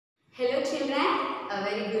Hello children, a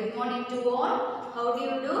very good morning to all. How do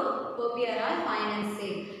you do? Hope you are all fine and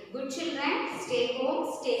safe. Good children, stay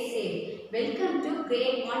home, stay safe. Welcome to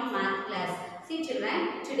grade 1 math class. See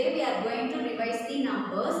children, today we are going to revise the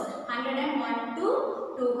numbers 101 to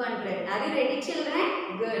 200. Are you ready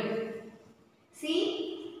children? Good.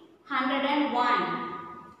 See 101,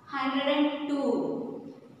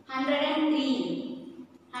 102, 103,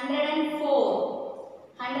 104,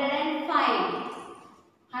 105.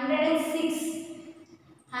 106,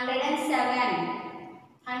 107,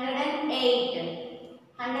 108,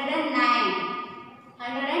 109,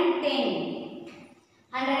 110,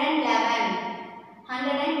 111,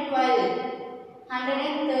 112,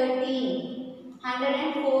 113,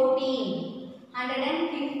 114,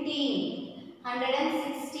 115,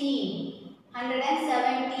 116,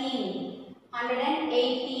 117,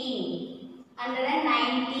 118,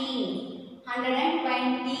 119,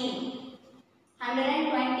 120,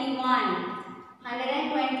 121,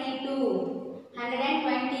 122,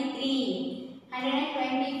 123,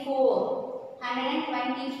 124,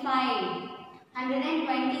 125,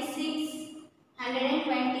 126,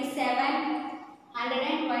 127,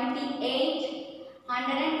 128,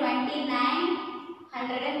 129,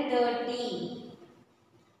 130,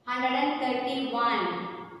 131,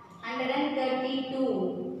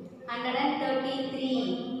 132,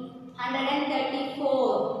 133,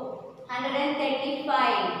 134,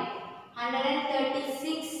 135,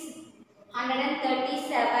 136,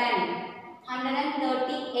 137,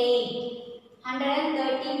 138,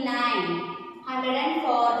 139,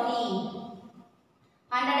 140,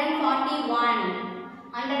 141,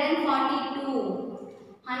 142,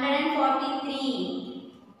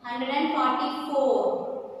 143,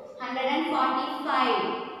 144, 145,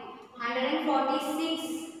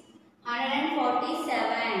 146,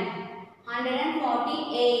 147,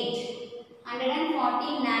 148,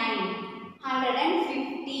 149,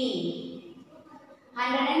 150,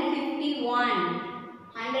 151,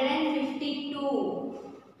 152,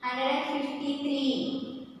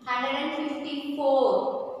 153,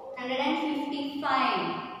 154, 155,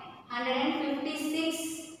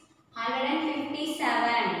 156, 157,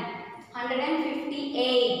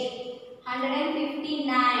 158,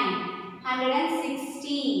 159,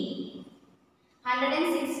 160,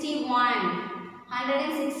 161,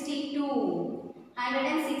 162,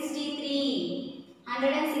 163,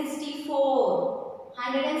 164,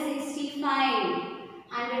 165,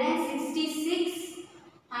 166,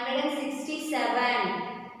 167,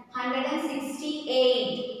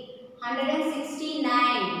 168,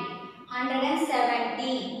 169,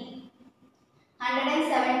 170,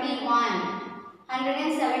 171,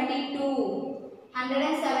 172,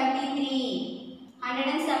 173,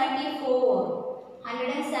 174,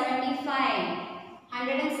 175,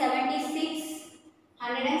 176,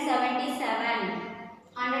 177,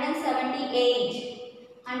 178,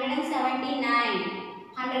 179,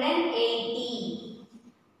 180,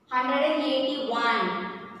 181,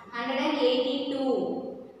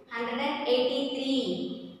 182,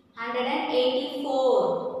 183,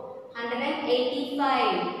 184,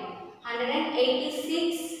 185,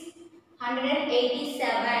 186,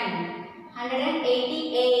 187,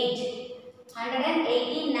 188,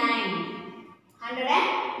 189,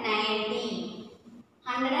 190,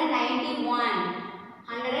 191,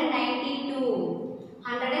 192,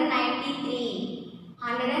 193,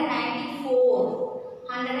 194,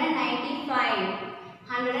 195,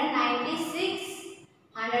 196,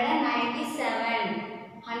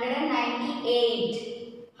 197,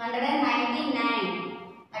 198, 199,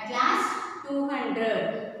 at last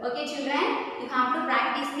 200. Okay children, you have to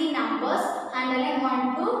practice the numbers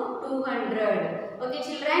 101 to 200. Okay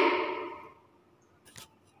children?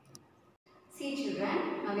 See children,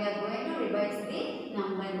 now we are going to revise the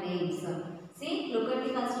number names. See, look at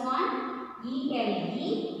the first one.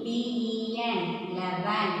 E-L-E-B-E-N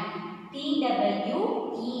 11, T-W-E-L-B-E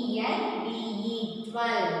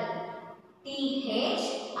 12,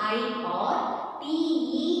 T-H-I-R-T-E-E-N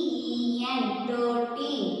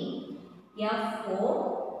 13,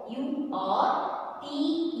 F-O-U-R-T-E-E-N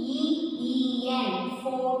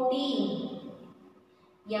 14,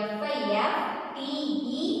 F-I-F-T-E-E-N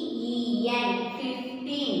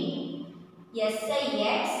 15,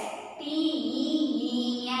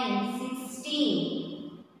 S-I-X-T-E-E-N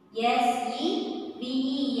 16,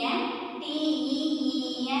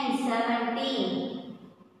 S-E-V-E-N-T-E-E-N 17,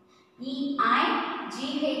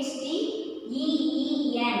 E-I-G-H-T-E-E-N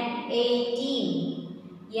 18,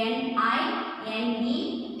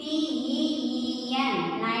 N-I-N-E-T-E-E-N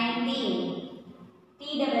 19,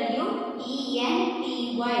 T-W-E-N-T-Y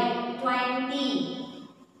 20,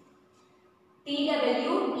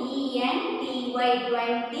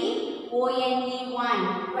 TWENTY 20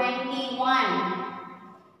 ONE 21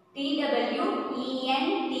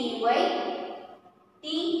 TWENTY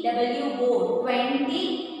TWO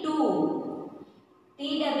 22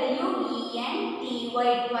 TWENTY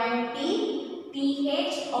 20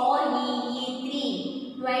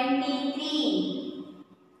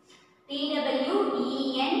 THREE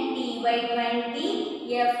 23 TWENTY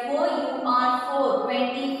 20 FOUR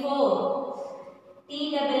 24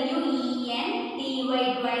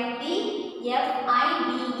 TWENTY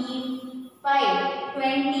 20 FIVE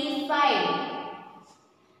 25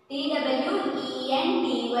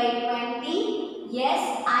 TWENTY 20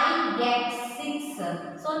 SIX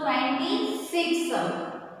 6 so 26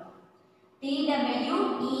 TWENTY 20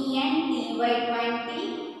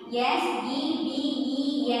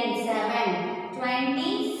 SEVEN 7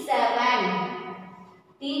 27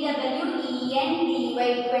 TWENTY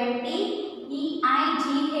 20 EIGHT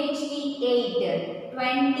 8 28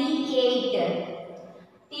 TWENTY 20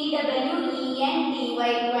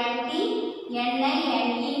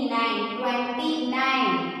 NINE 9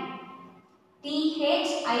 29 THIRTY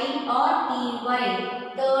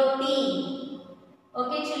 30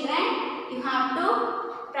 Okay children, you have to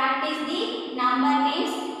practice the number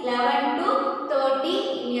names 11 to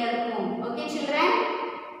 30 in your home. Okay children.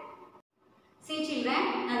 See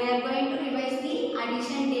children, now we are going to revise the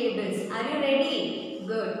addition tables. Are you ready?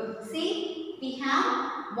 Good. See, we have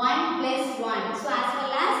 1 plus 1. So as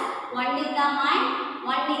well as 1 in the mind,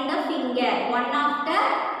 1 in the finger, 1 after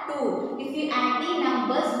 2. If you add the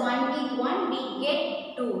numbers 1 with 1, we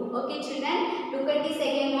get 2. Okay children, look at the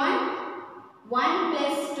second one. 1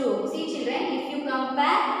 plus 2. See children, if you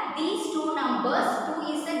compare these two numbers, 2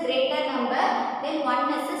 is a greater number, then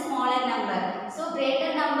 1 is a smaller number. So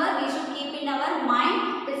greater number we should keep in our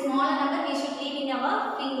mind, the smaller number we should leave in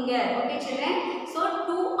our finger. Okay children, so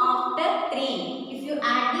 2 after 3. If you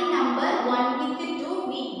add the number 1 with 2,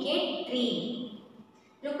 we get 3.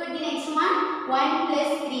 Look at the next one, 1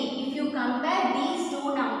 plus 3. If you compare these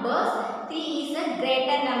two numbers, 3 is a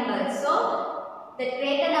greater number. So the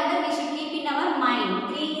greater number we should keep in our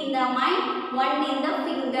mind. 3 in the mind, 1 in the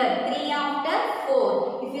finger. 3 after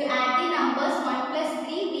 4. If you add the numbers 1 plus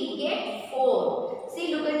 3, we get 4.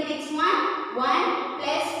 See, look at the next one. 1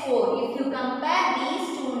 plus 4. If you compare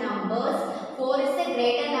these two numbers, 4 is a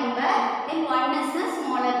greater number, then 1 is a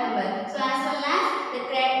smaller number. So as well as the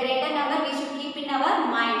greater number we should keep in our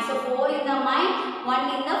mind. So 4 in the mind,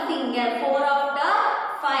 1 in the finger. 4 after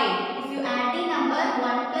 5. If you add the number 1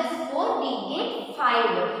 plus 4, we get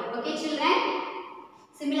 5. Okay children.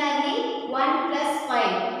 Similarly, 1 plus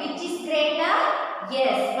 5. Which is greater?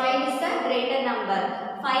 Yes, 5 is a greater number.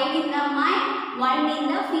 5 in the mind, 1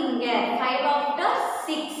 in the finger. 5 after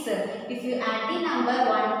 6. If you add the number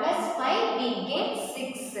 1 plus 5, we get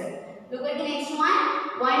 6. Look at the next one.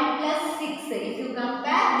 1 plus 6. If you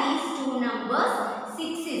compare these two numbers, 6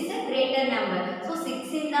 is a greater number. So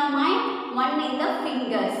 6 in the mind, 1 in the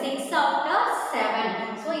finger. 6 after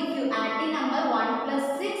 7. So if you add the number 1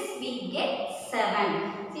 plus 6, we get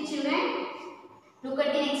 7. See children, look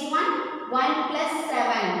at the next one. 1 plus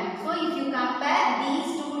 7. So if you compare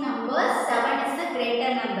these two numbers, 7 is a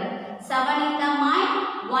greater number. 7 in the mind,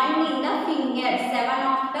 1 in the finger. 7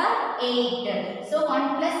 after 8. So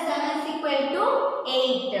 1 plus 7 is equal to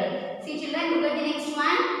 8. See children, look at the next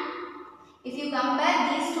one. If you compare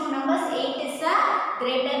these two numbers, 8 is a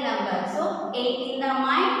greater number. So 8 in the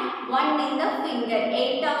mind, 1 in the finger.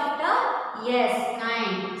 8 after, yes,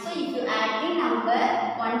 9. So if you add the number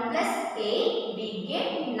 1 plus 8, we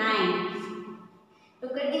get 9.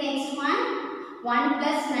 Look at the next one. 1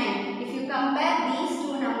 plus 9. If you compare these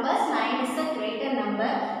two numbers, 9 is a greater number.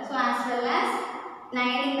 So as well as 9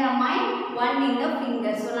 in the mind, 1 in the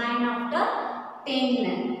finger. So 9 after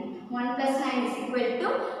 10. 1 plus 9 is equal to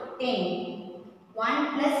 10.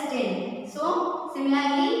 1 plus 10. So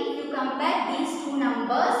similarly, if you compare these two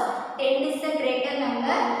numbers, 10 is a greater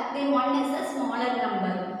number, then 1 is a smaller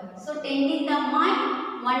number. So 10 in the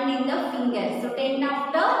mind, 1 in the finger. So 10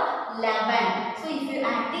 after 11. So if you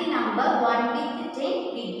add the number 1 with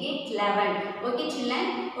 10, we get 11. Okay children?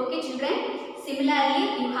 Okay children? Similarly,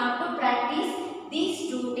 you have to practice these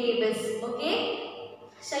two tables. Okay?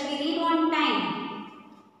 Shall we read one time?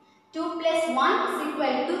 2 plus 1 is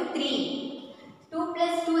equal to 3. 2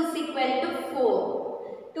 plus 2 is equal to 4.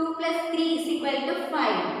 2 plus 3 is equal to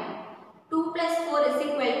 5. 2 plus 4 is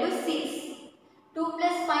equal to 6. 2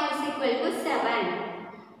 plus 5 is equal to 7.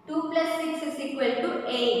 2 plus 6 is equal to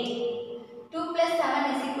 8. 2 plus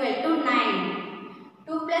 7 is equal to 9.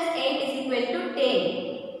 2 plus 8 is equal to 10.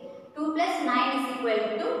 2 plus 9 is equal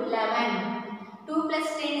to 11. 2 plus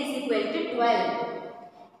 10 is equal to 12.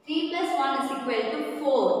 3 plus 1 is equal to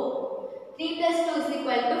 4. 3 plus 2 is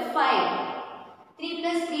equal to 5. 3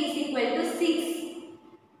 plus 3 is equal to 6.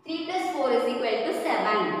 3 plus 4 is equal to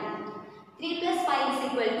 7. 3 plus 5 is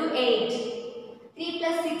equal to 8. 3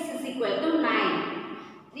 plus 6 is equal to 9.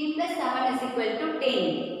 3 plus 7 is equal to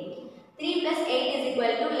 10. 3 plus 8 is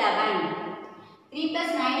equal to 11. 3 plus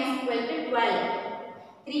 9 is equal to 12.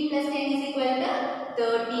 3 plus 10 is equal to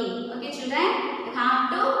 13. Okay children, you have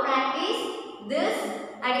to practice this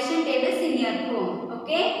addition tables in your home.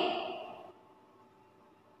 Okay.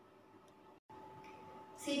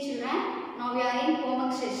 See children, now we are in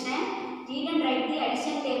homework session. Read and write the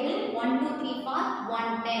addition table 1, 2, 3 for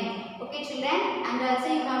 110. Okay children, and also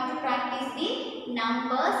you have to practice the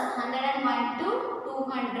numbers 101 to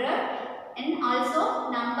 200 and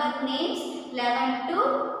also number names 11 to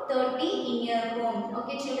 30 in your home.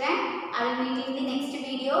 Okay children, I will meet you in the next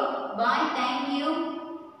video. Bye. Thank you.